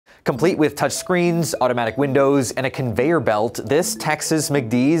Complete with touchscreens, automatic windows, and a conveyor belt, this Texas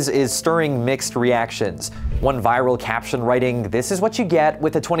McD's is stirring mixed reactions. One viral caption writing, "This is what you get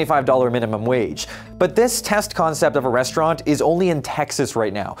with a $25 minimum wage." But this test concept of a restaurant is only in Texas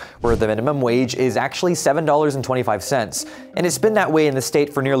right now, where the minimum wage is actually $7.25. And it's been that way in the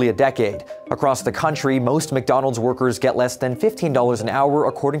state for nearly a decade. Across the country, most McDonald's workers get less than $15 an hour,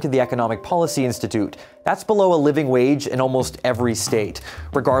 according to the Economic Policy Institute. That's below a living wage in almost every state.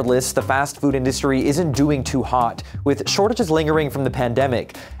 Regardless, the fast food industry isn't doing too hot, with shortages lingering from the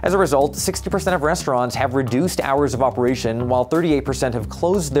pandemic. As a result, 60% of restaurants have reduced hours of operation, while 38% have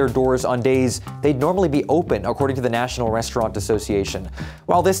closed their doors on days they'd normally be open, according to the National Restaurant Association.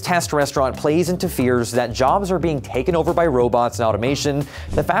 While this test restaurant plays into fears that jobs are being taken over by robots and automation,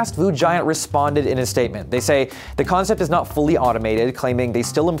 the fast food giant responded in a statement. They say the concept is not fully automated, claiming they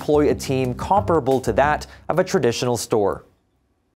still employ a team comparable to that of a traditional store.